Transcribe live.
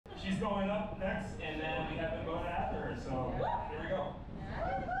going up next, and then we have them going after her. So here we go.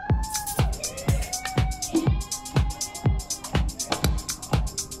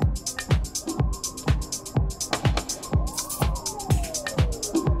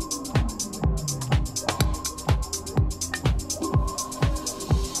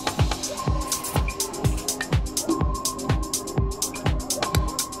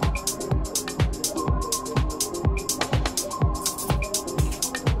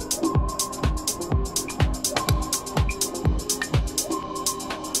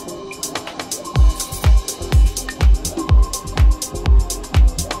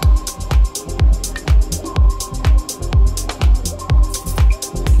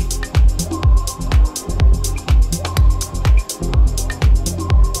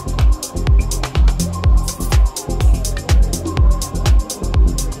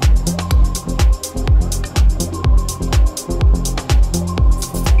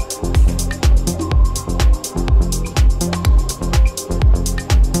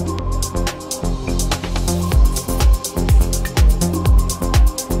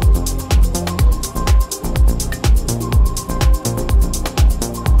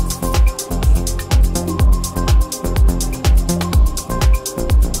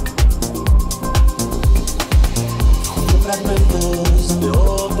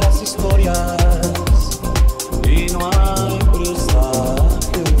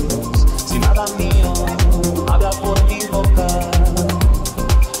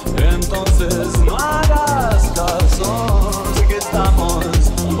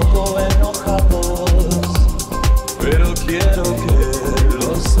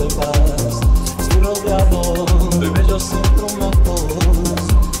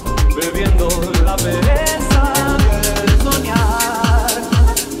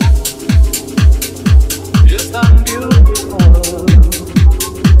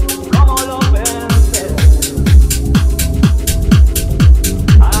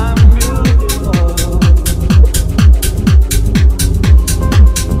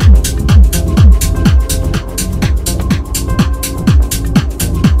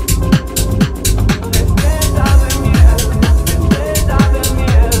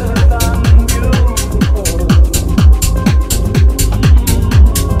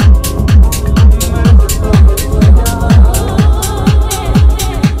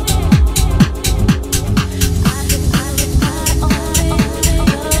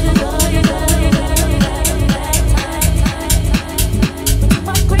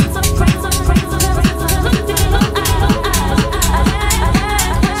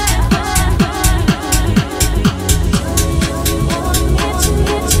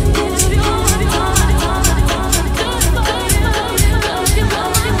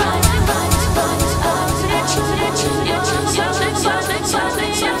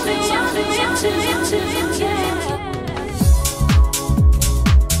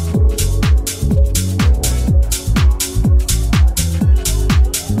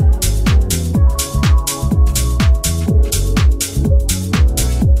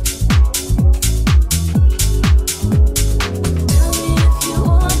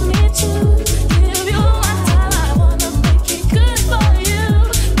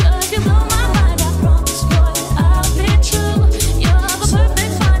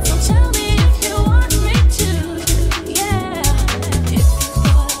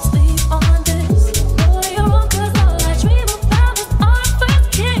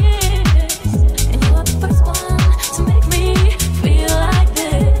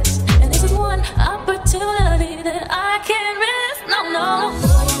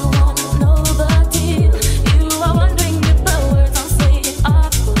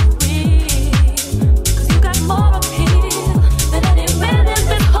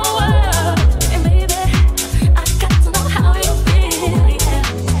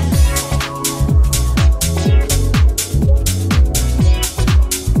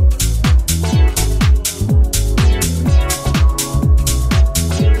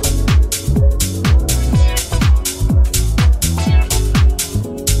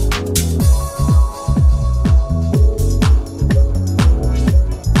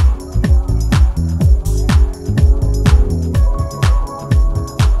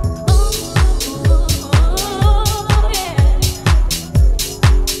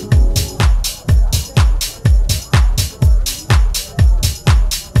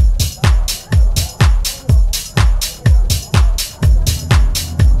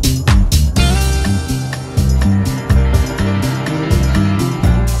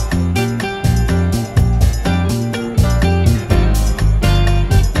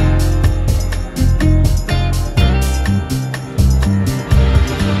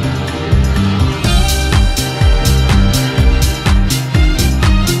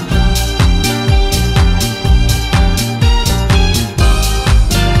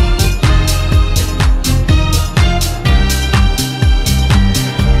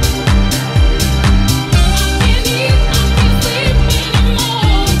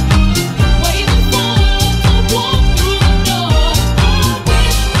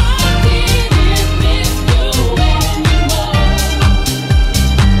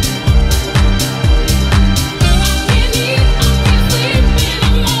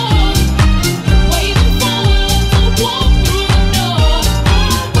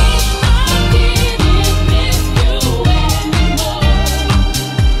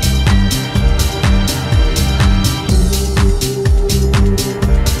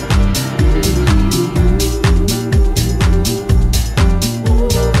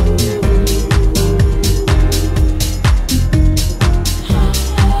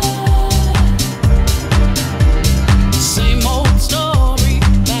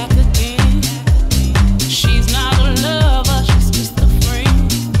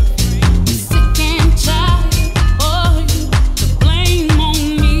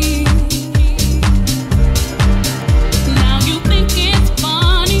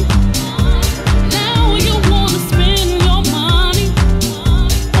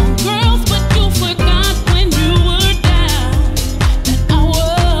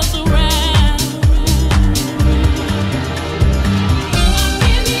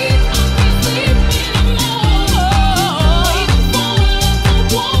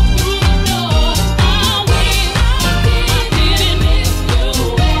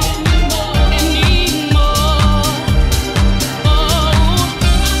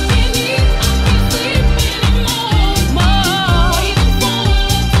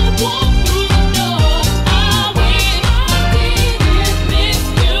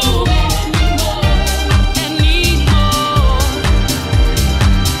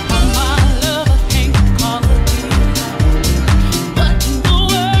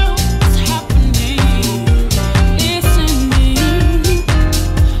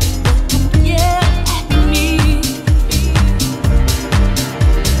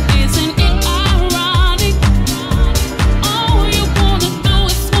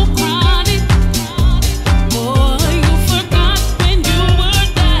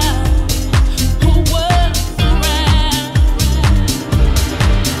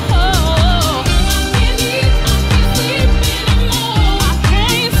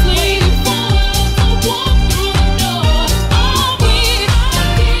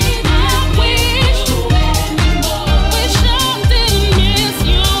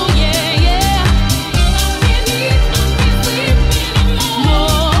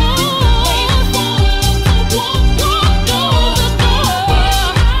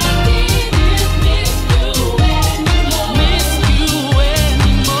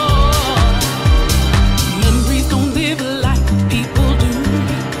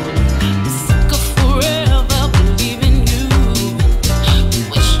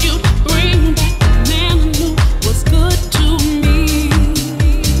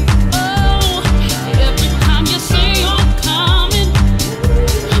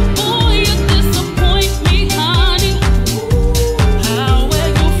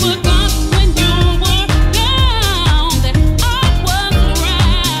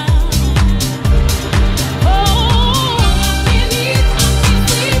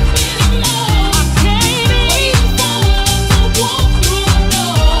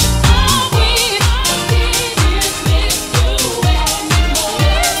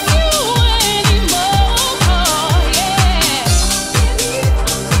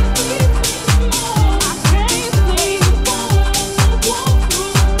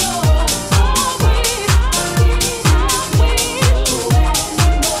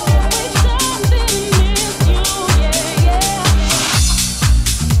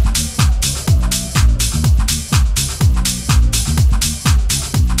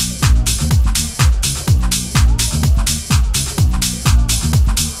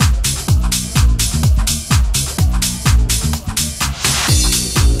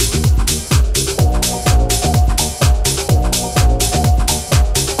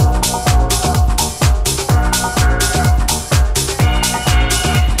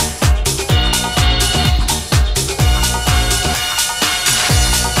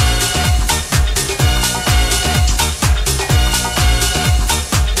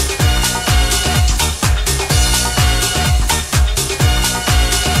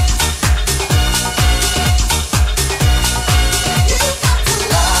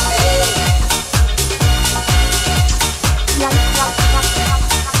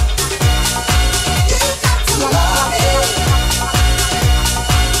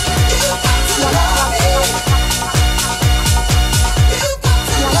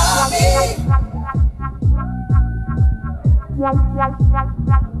 You've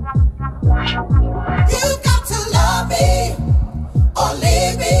got to love me or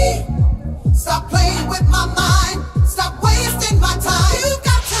leave me. Stop playing with my mind. Stop wasting my time. You've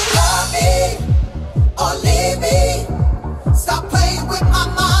got to love me or leave me. Stop playing with my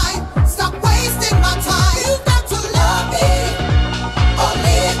mind. Stop wasting my time. You've got to love me or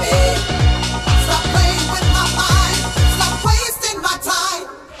leave me. Stop playing with my mind. Stop wasting my time.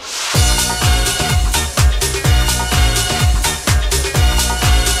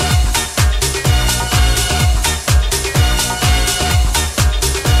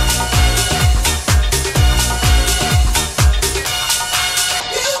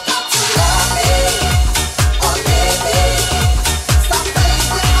 You've got to love me or leave me.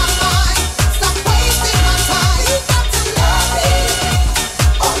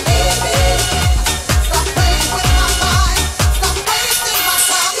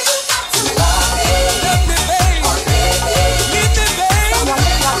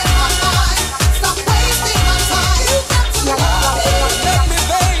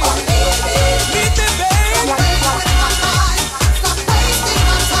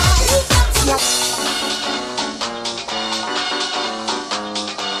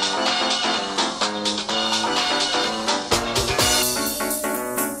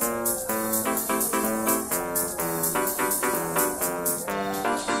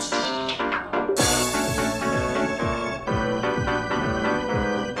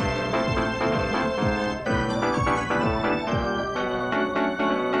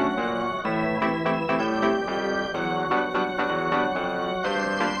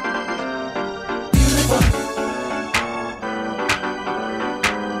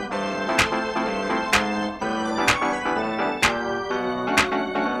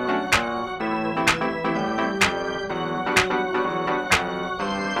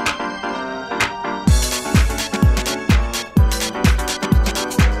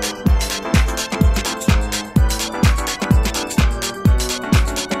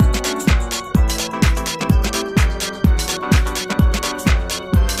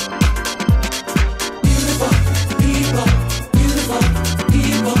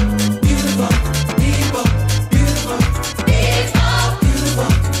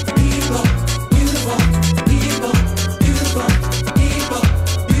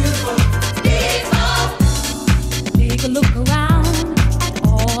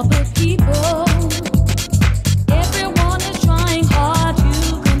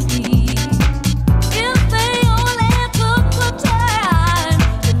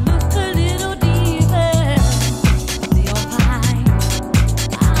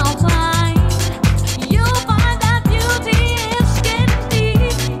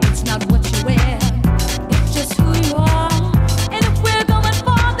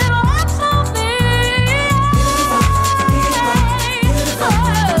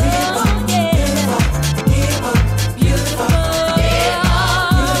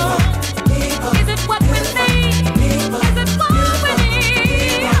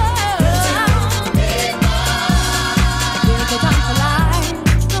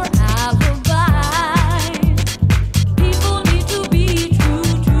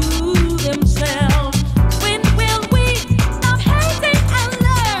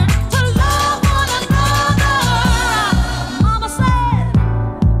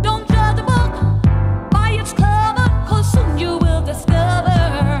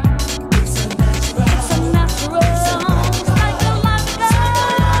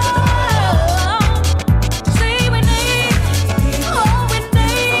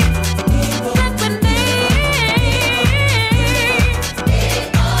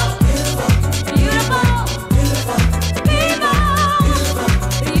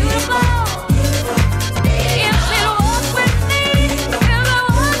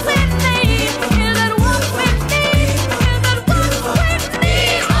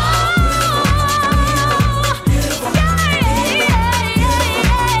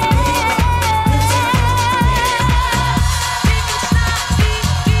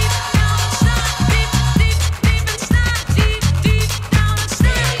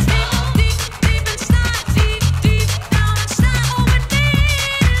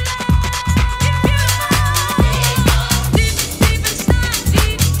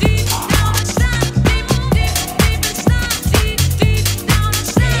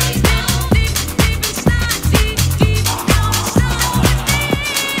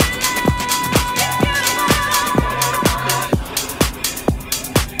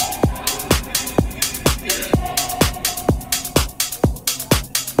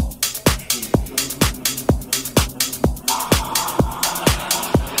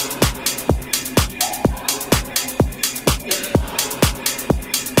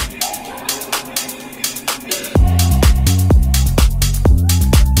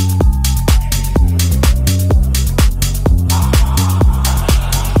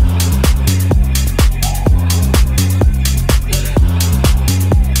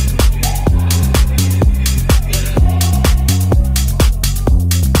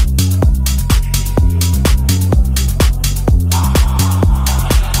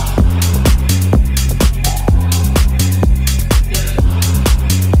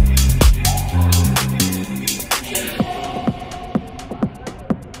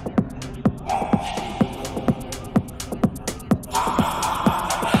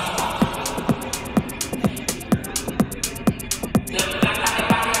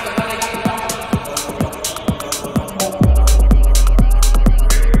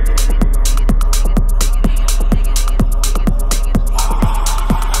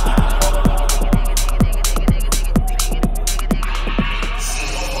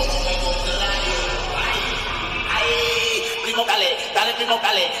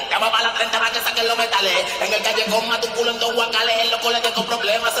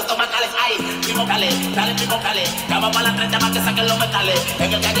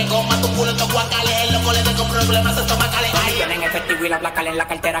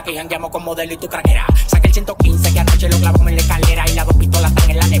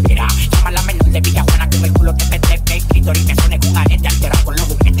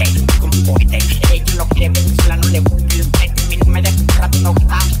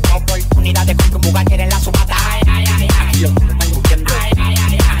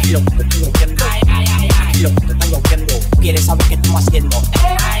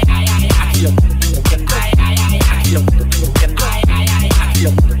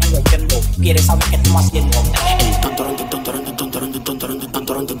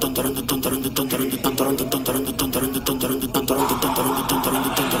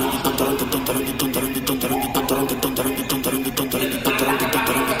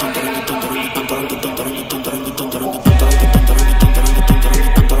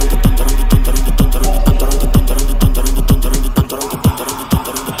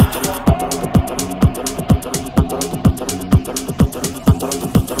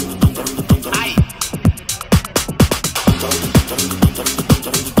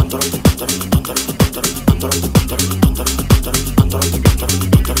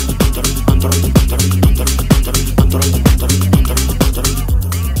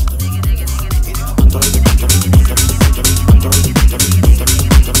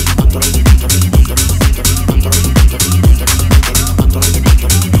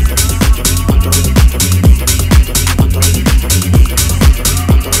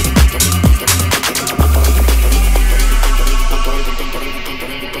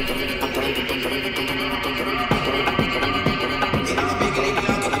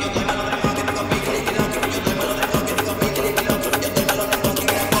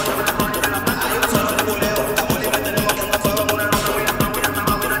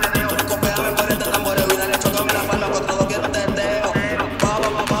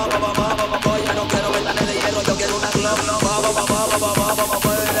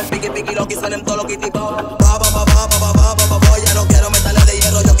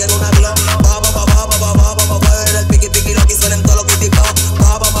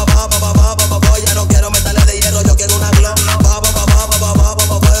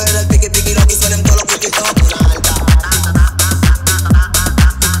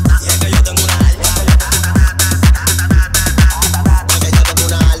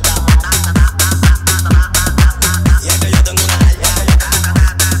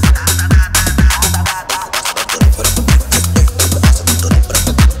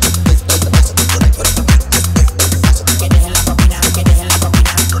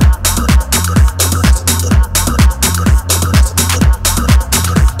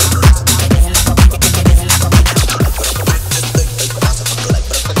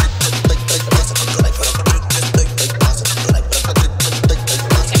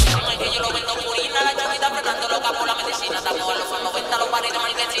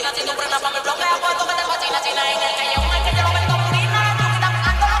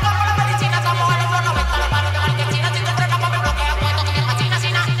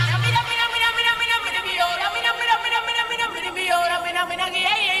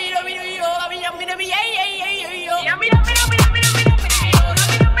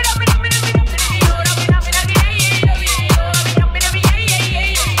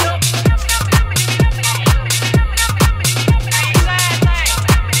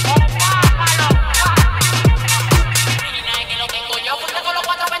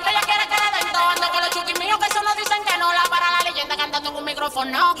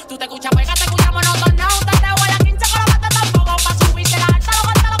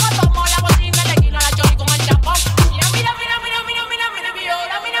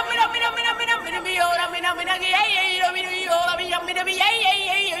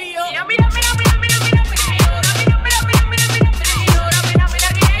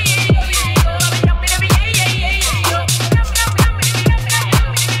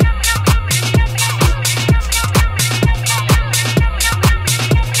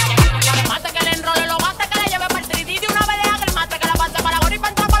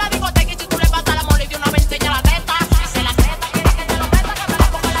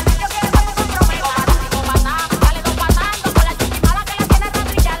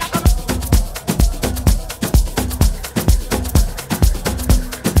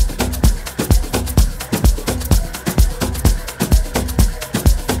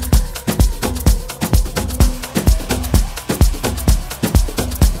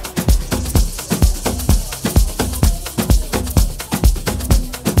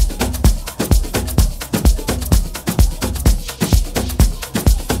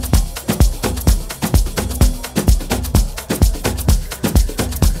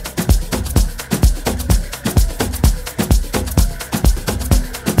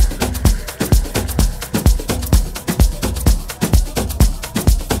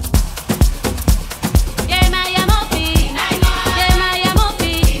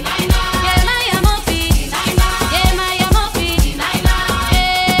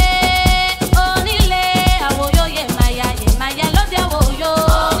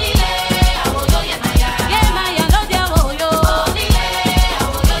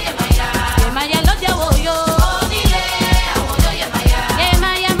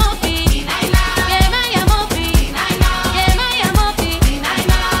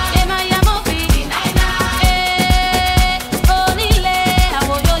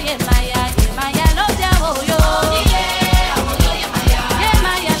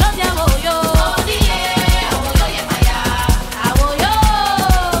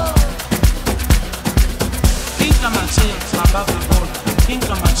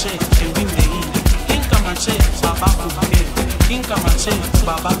 Kamache, Ewindei, King Kamache, Baba Fuke, King Kamache,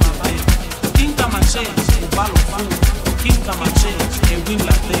 Baba Fuke, King Kamache, Ubalo Fu, King Kamache, Ewin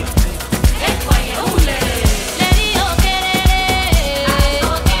Late.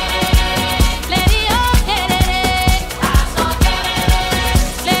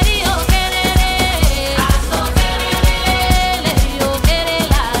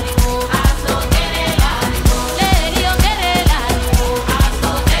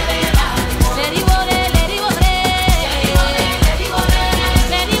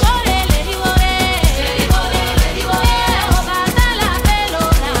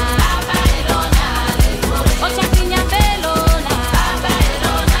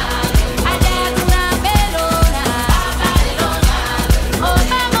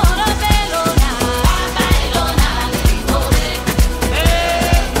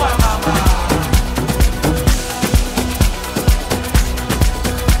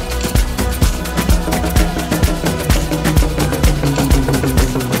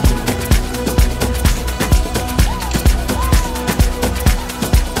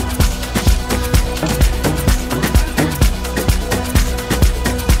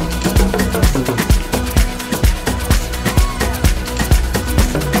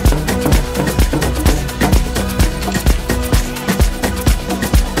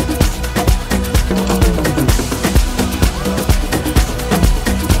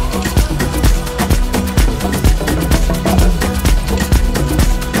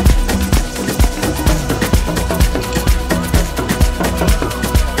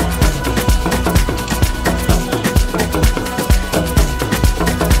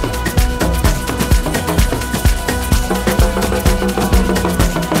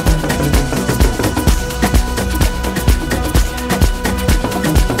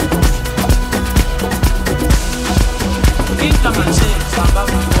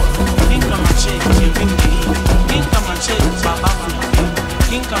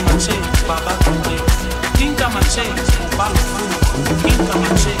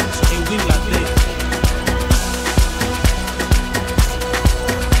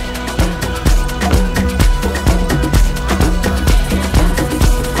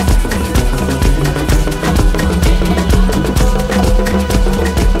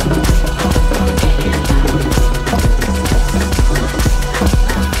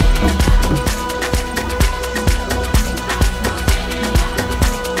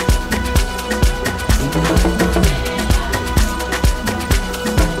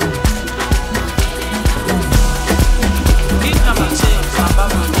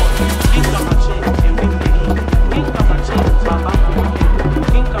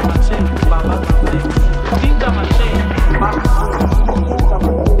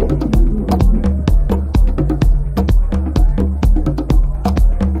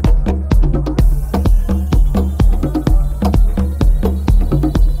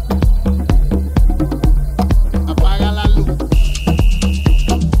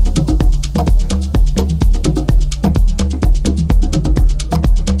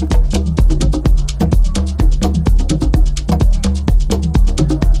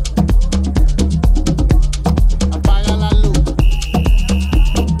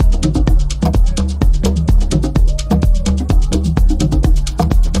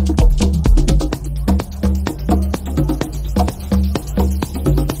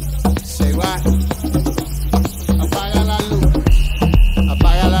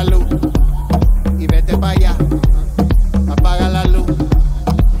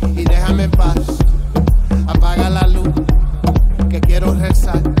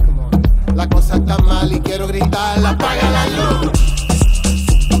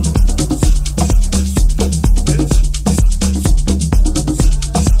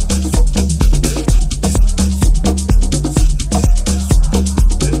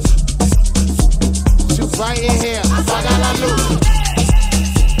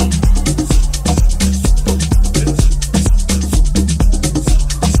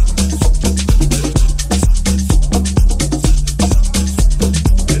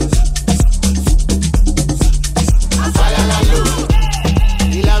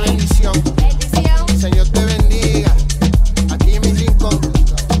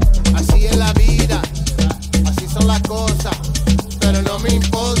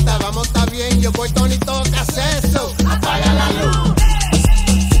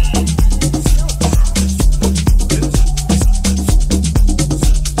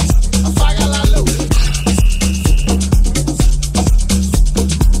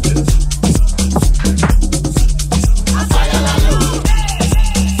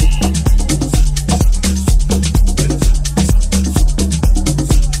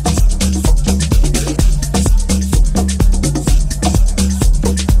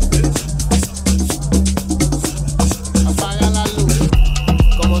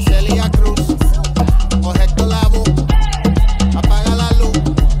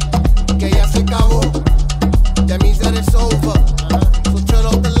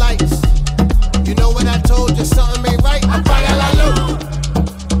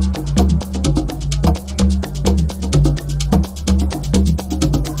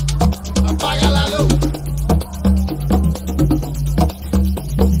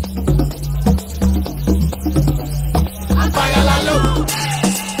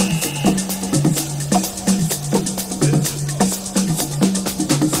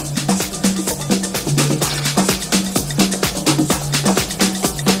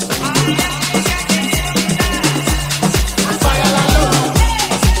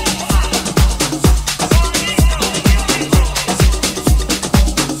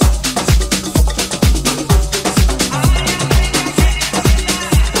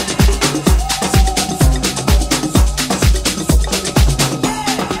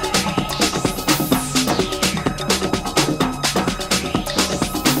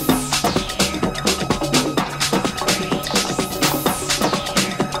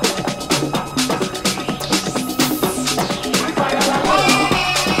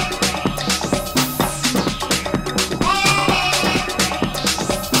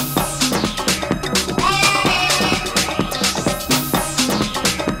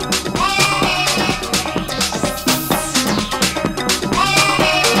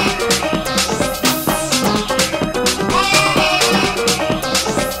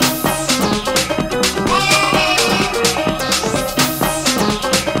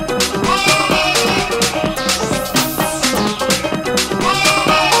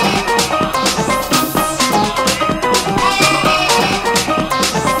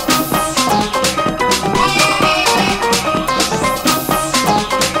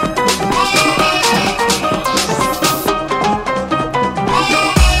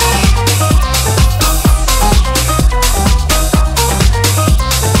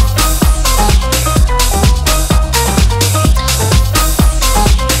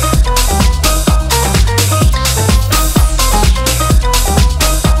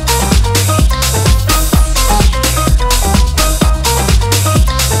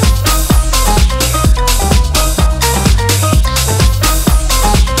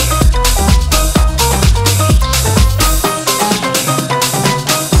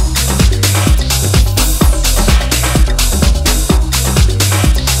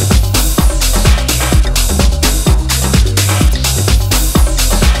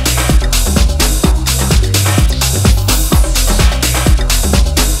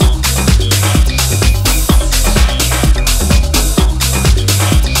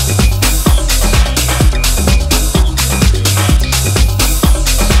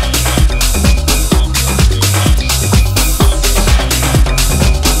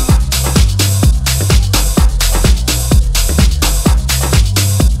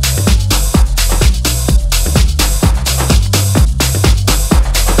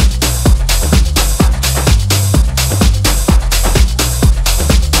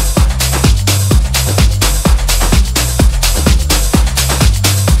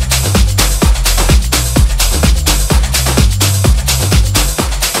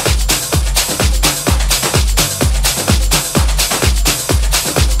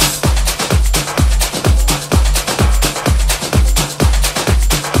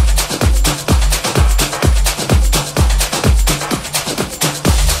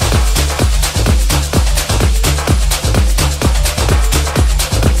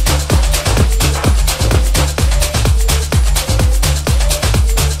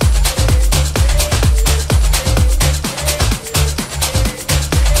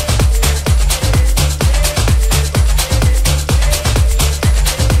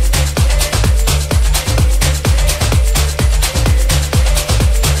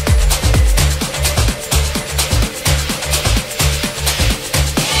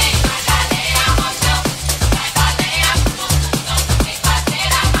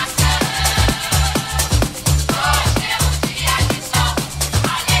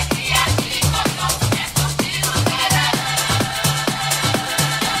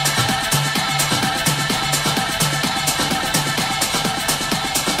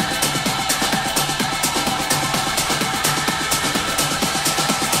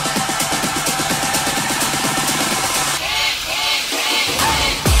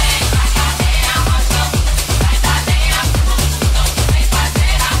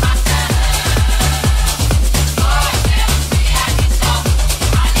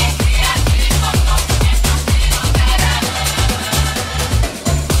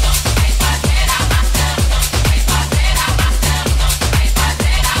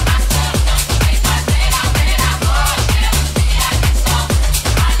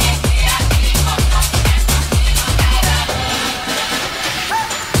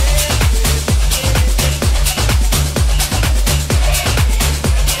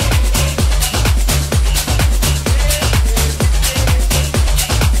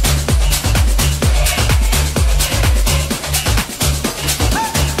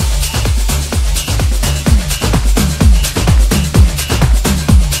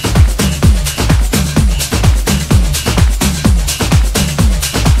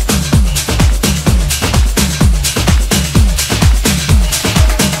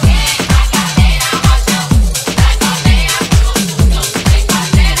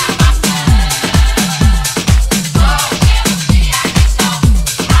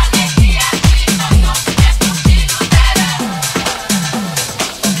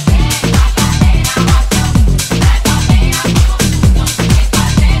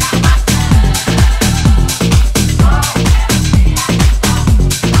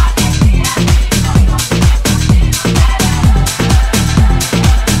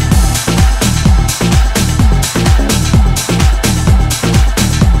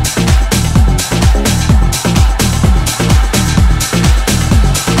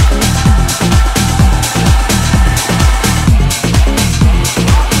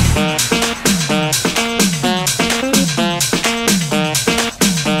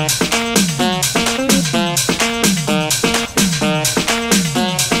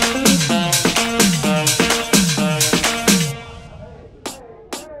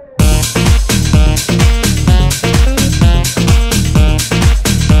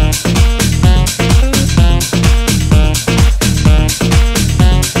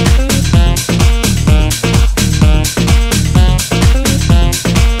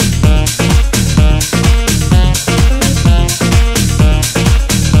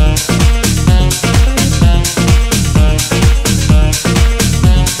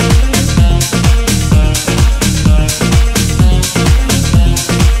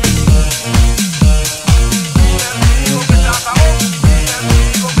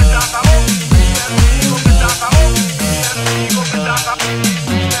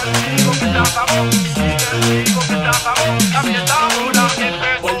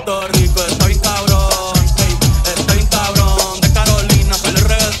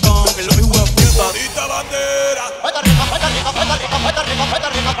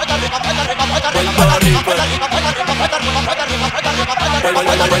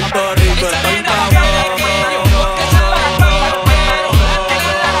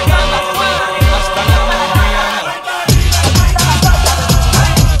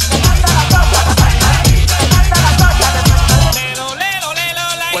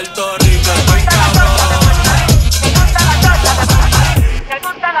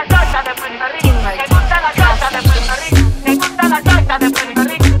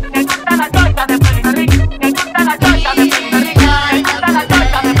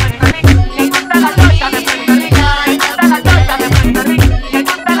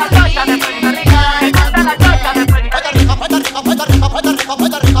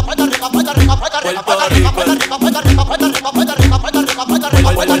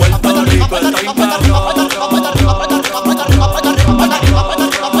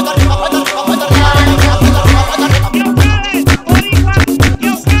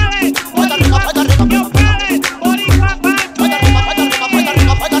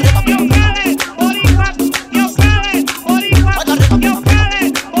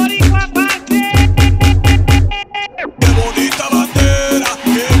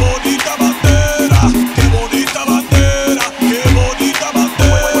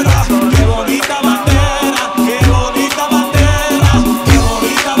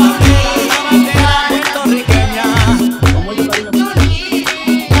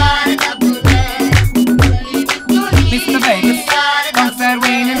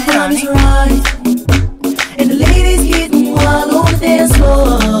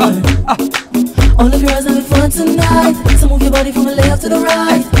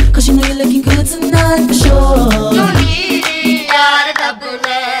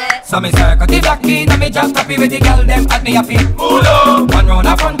 So me circle the block in and me just happy with the girl them at me happy. Ulo. One round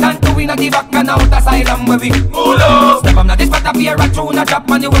a front and two in a the back and out asylum where we. Ulo. Step up now this spot up here a tune a drop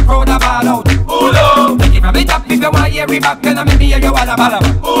and you will throw the ball out. Ulo. Take it from the top if you want hear it back and I maybe hear you all about.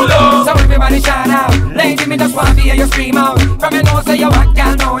 Ulo. So everybody shout out, lady me just want to hear you scream out. From your nose say you walk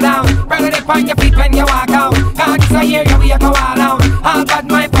girl no down. Bring it up on your feet when you walk out. Can't just hear you we a go all out. All bad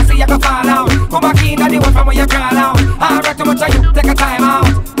my pussy you go fall out. Come back in the one from where you crawl out. I read too much of you take a time out.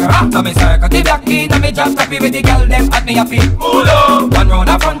 So me circle the block in and me just happy with the girl them at me happy. Ulo. One round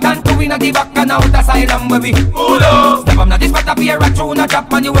a front and two in a the back and out asylum where we. Ulo. Step up now this spot up here a tune a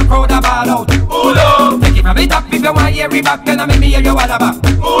drop and you will throw the ball out. Ulo. Take it from the top if you want hear it back and I make me hear you all about.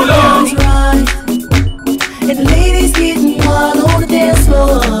 Ulo. That's right. And the ladies getting wild on the dance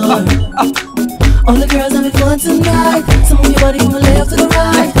floor. All the girls having fun tonight. So move your body from the left to the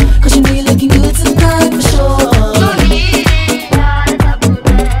right. Cause you know you're looking good tonight for sure.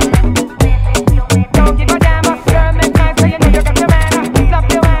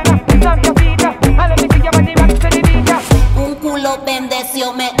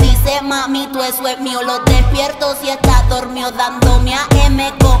 Me dice mami tú eso es mío. Lo despierto si está dormido dándome a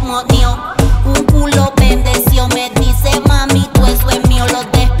M como mío. Un culo bendeció. Me dice mami tú eso es mío. Lo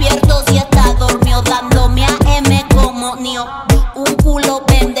despierto si está dormido dándome a M como mío. Un culo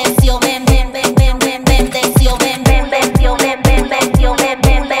bendeció. Ven ven ven ven ven bendeció. Ven ven bendeció. Ven ven bendeció. Ven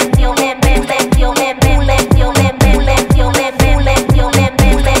ven bendeció. Ven ven bendeció. Ven ven bendeció. Ven ven bendeció. Ven ven bendeció. Ven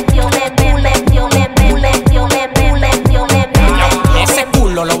ven bendeció. Ven ven bendeció. Ven ven bendeció. Ven ven bendeció. Ese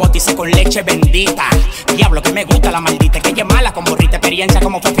culo lo bauticé con leche bendita. Diablo que me gusta la maldita, que ella es mala con borrita, experiencia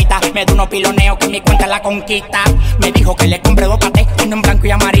como fefita. Me da unos piloneos que mi cuenta la conquista. Me dijo que le compré 2 patés, uno en blanco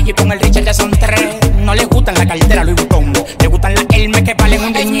y amarillo y con el Richard ya son 3. No le gustan la cartera Louis Vuitton, le gustan las Hermes que valen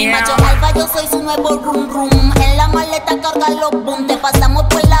un Es mi riñón. macho alfa, yo soy su nuevo rum rum. En la maleta carga los boom. Te pasamos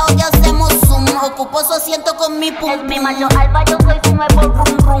por la olla, hacemos zoom. Ocupo su asiento con mi pum. Es mi macho alfa, yo soy su nuevo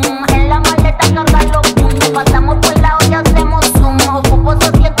rum rum. En la maleta carga los boom. Te pasamos por la olla, hacemos zoom. Ocupo su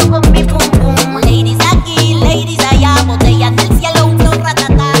asiento con mi pum pum. Ladies aquí, ladies allá. Botellas del cielo, un flow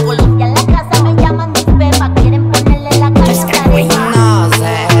ratatá. Colombia en la casa me llaman mis pepas. Quieren ponerle la cara. No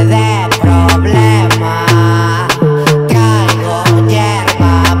sé de problema, traigo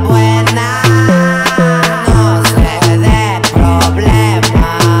hierba buena. No sé de problema,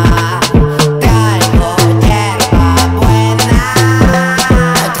 traigo hierba buena.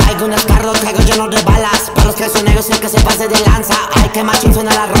 Traigo unos carros, traigo llenos de balas. Para los que son negros y el que se pase de lanza. Ay, que machín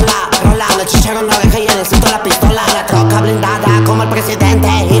suena la rola. Con el chichero en la oreja y en el cinto la pistola. La troca blindada como el presidente.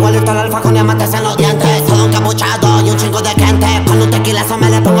 Igualito al alfa con diamantes en los dientes. Todo un capuchado y un chingo de gente. Con un tequilazo me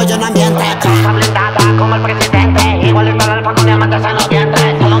le pongo yo en ambiente. Troca blindada como el presidente. Igualito al alfa con diamantes en los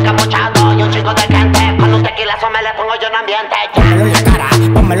dientes. Todo un capuchado y un chingo de gente. Con un tequilazo me le pongo yo en ambiente. Pónmelo en la cara,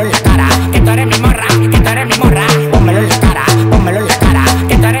 pónmelo en la cara. Que tú eres mi morra, que tú eres mi morra. Pónmelo en la cara, pónmelo en la cara.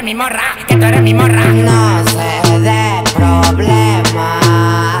 Que tú eres mi morra, que tú eres mi morra. No sé de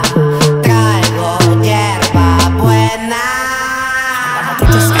problema,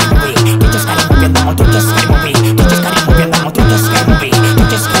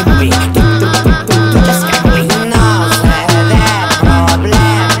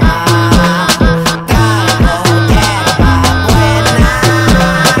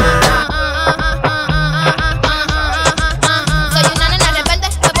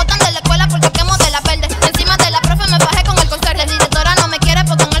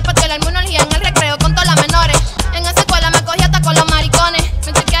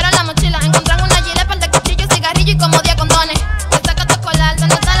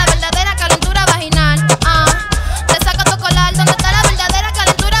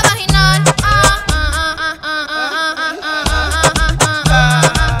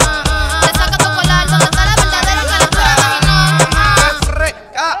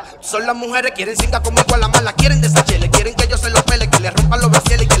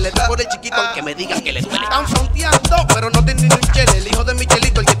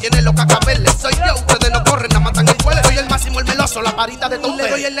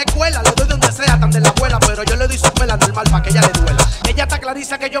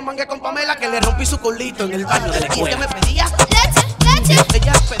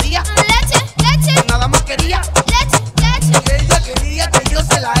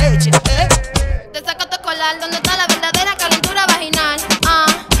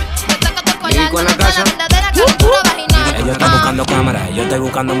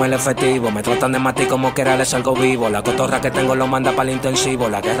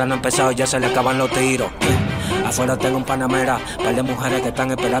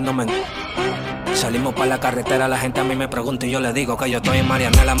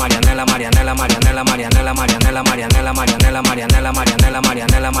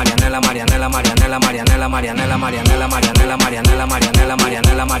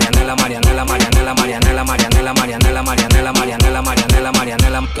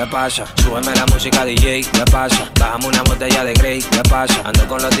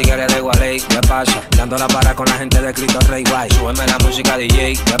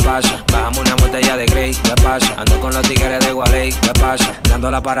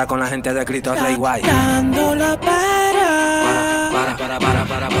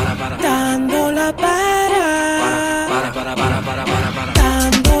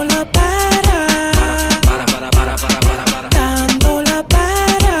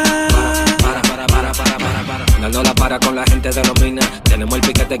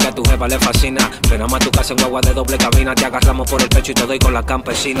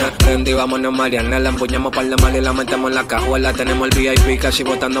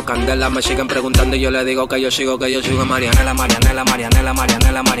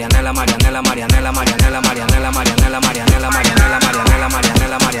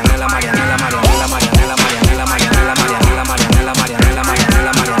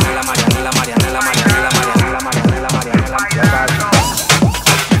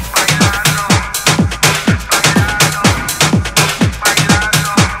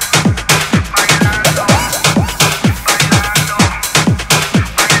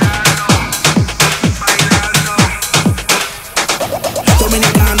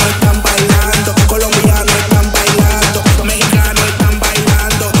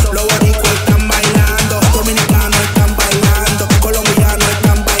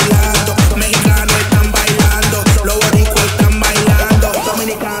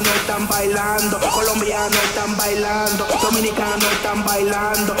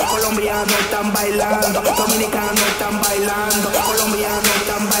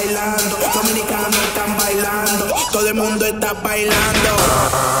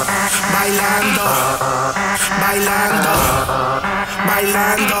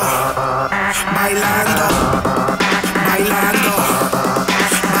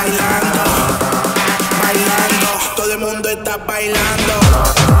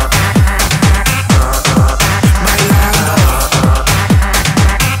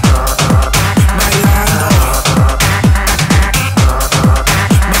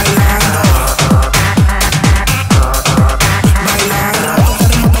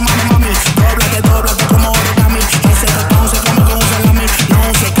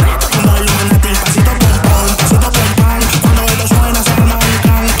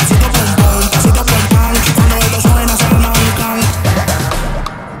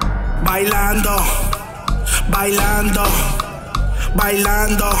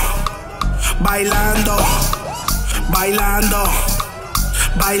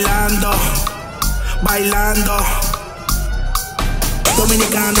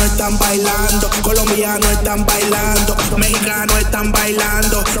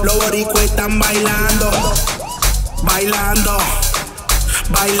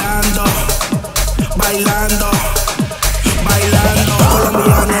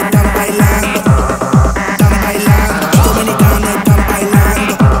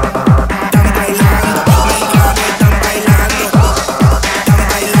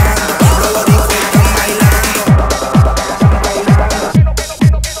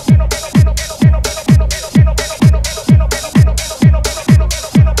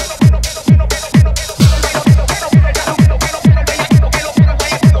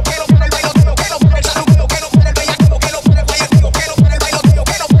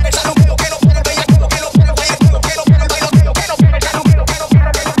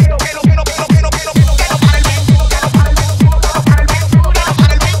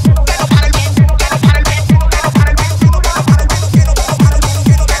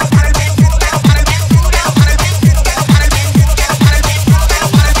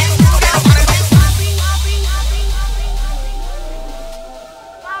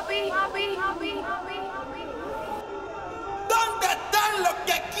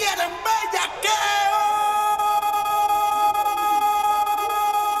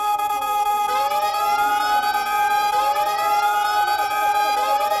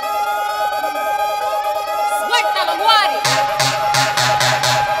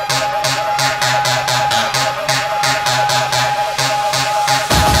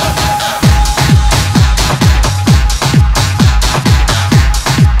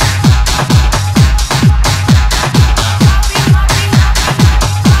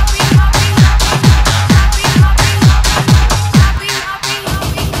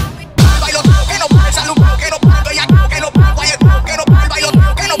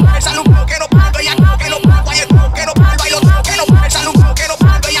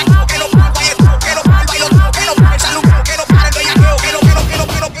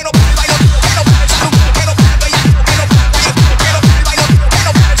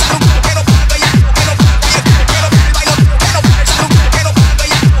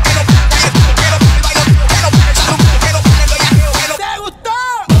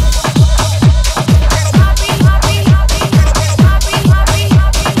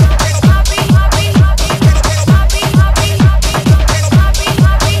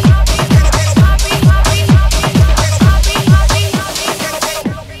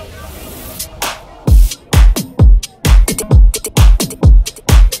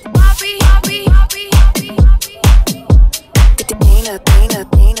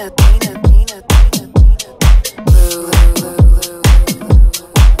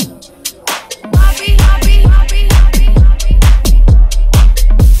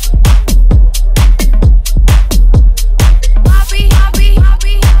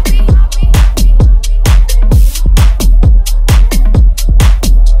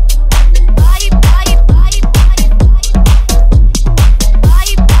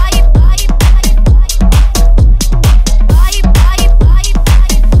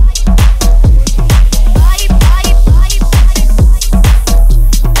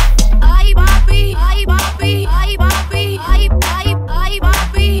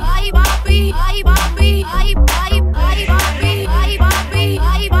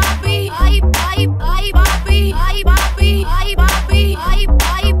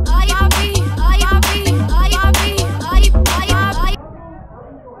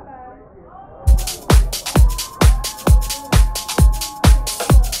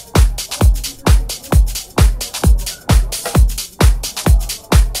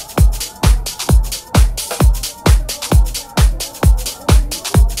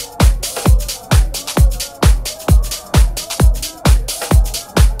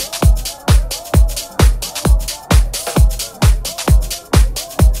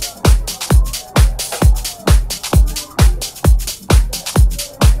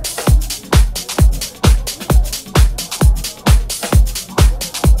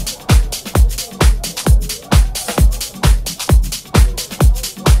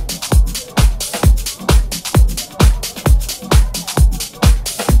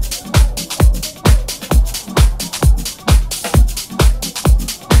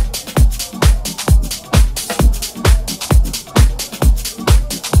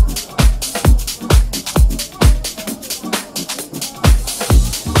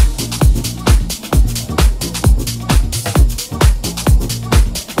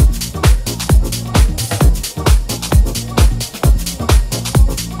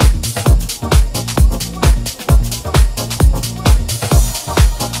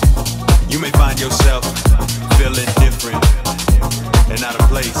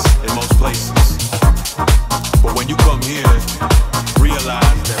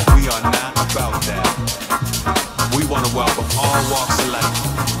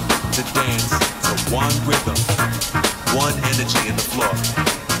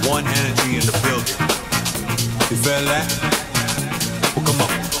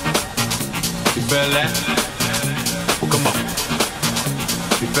 feel that? Well, come on.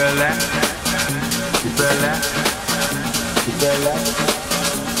 You feel that? You feel that? You feel that?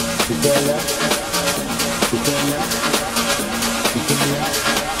 You feel that? You feel that? You feel that? You feel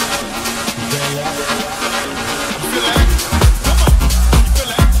that?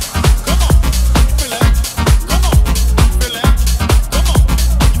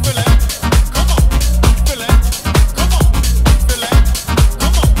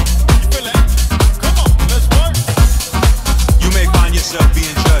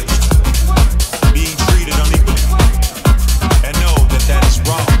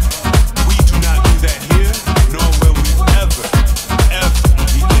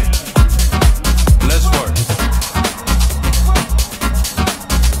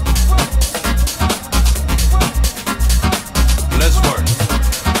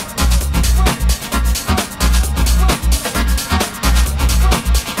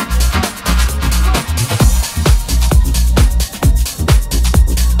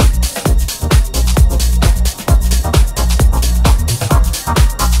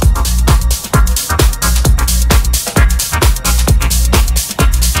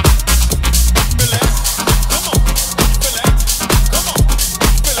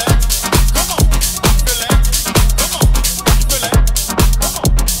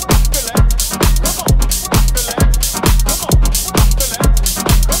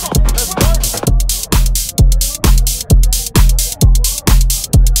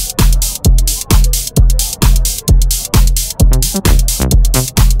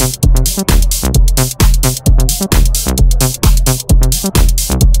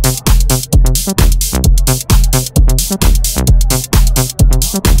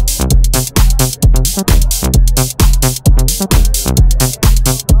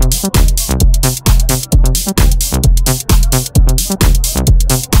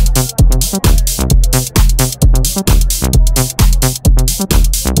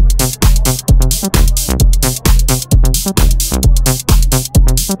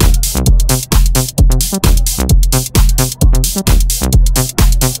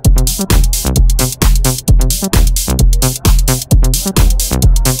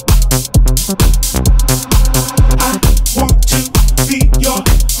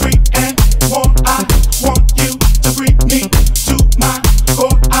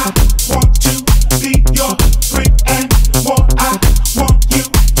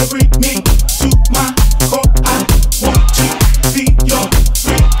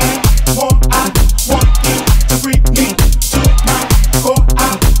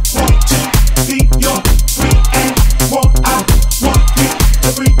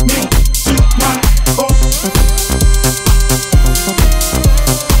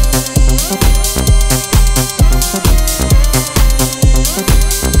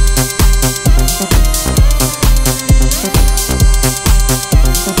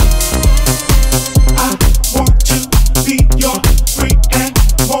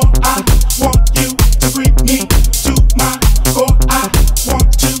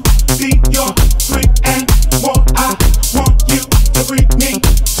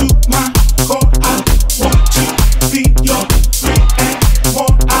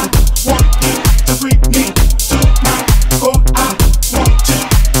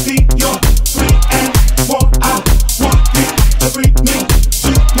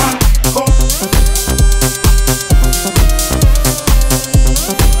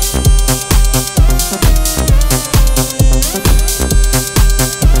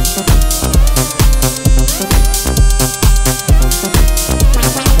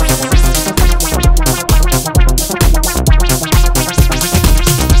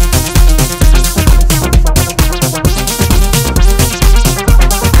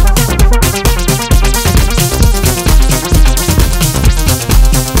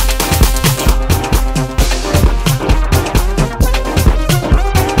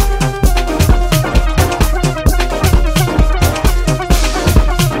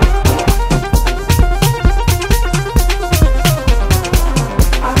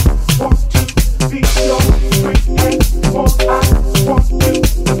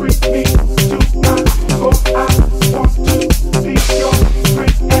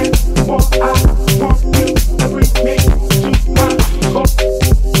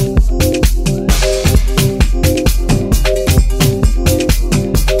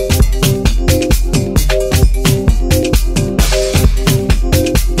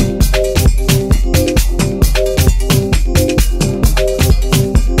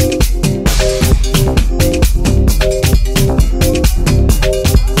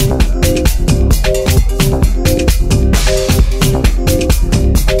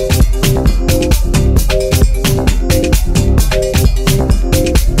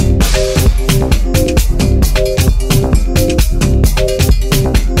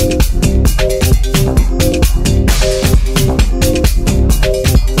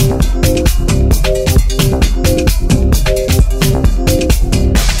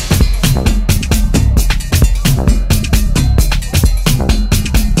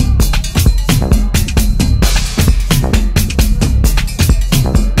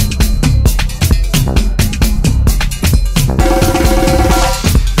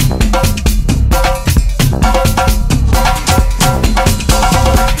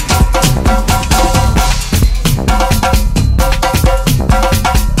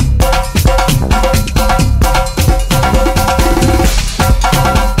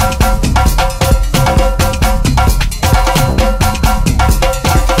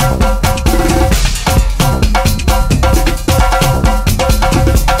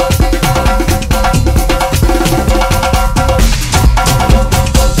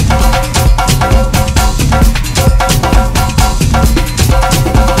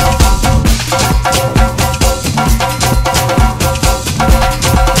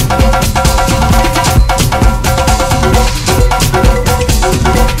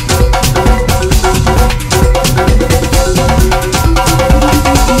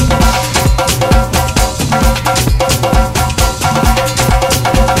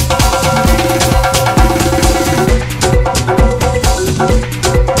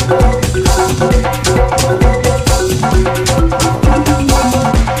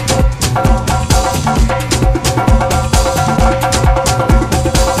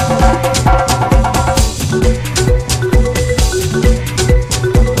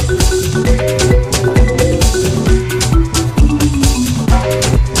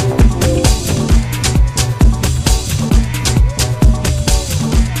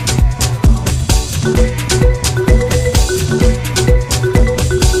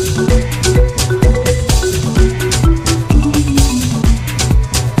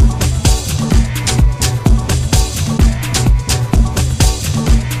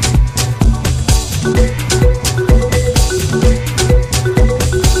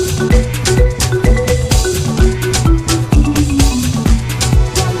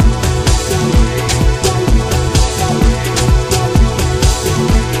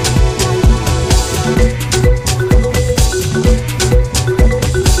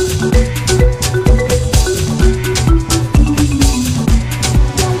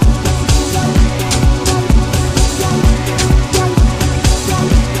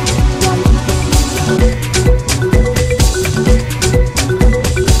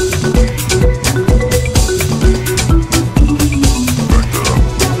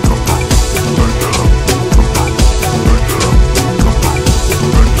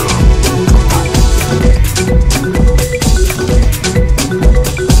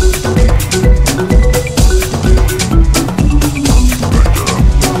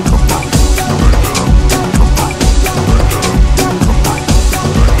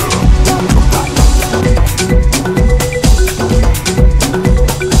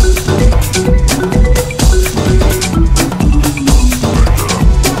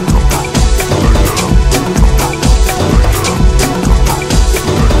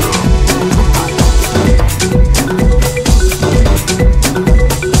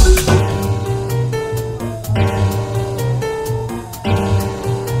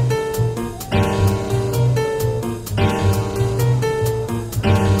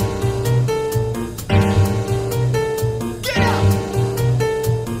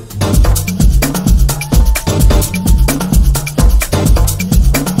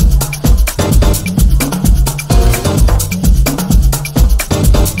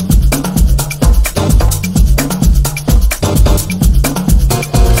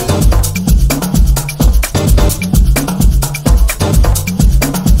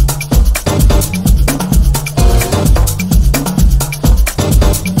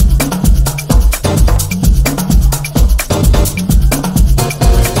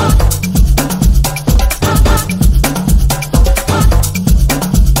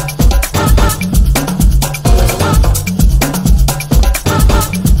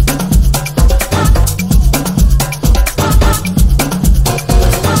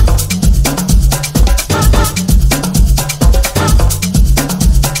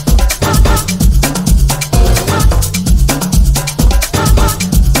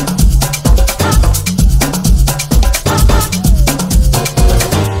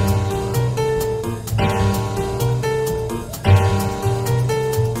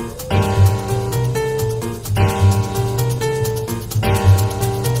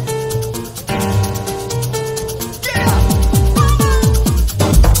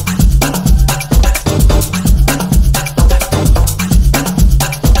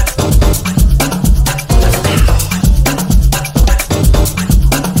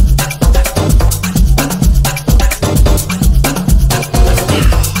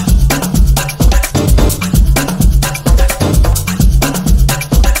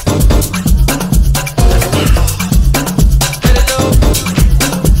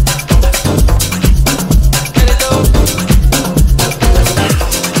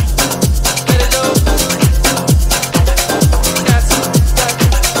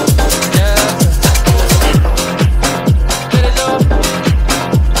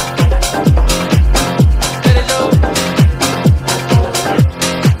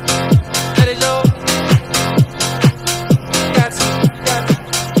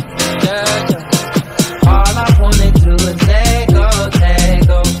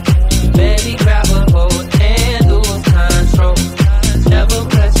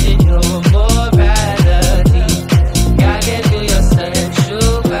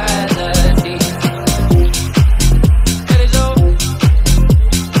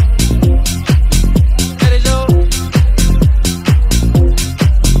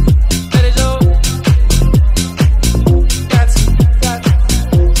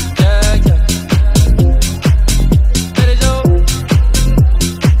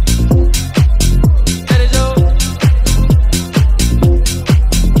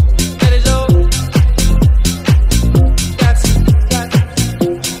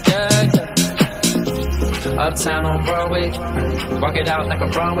 Uptown on Broadway, walk it out like a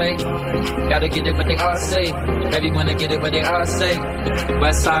Broadway. Gotta get it what they all say. Baby wanna get it what they all say.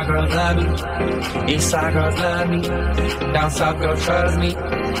 West side girls love me, east side girls love me, down south girls trust me.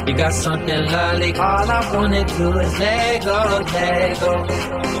 You got something lovely. All I wanna do is let go, let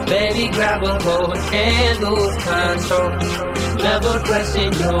go. Baby, grab a hold and lose control. Never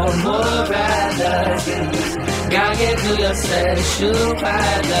question your morality. Gotta get to your sexuality.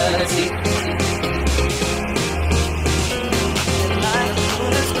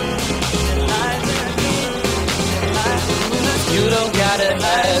 You don't gotta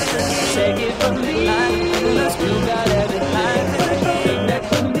ask, take it from me. You got everything, take that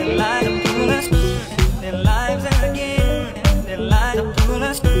from me. Their lives again, their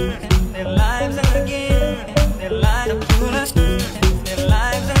lives, their lives.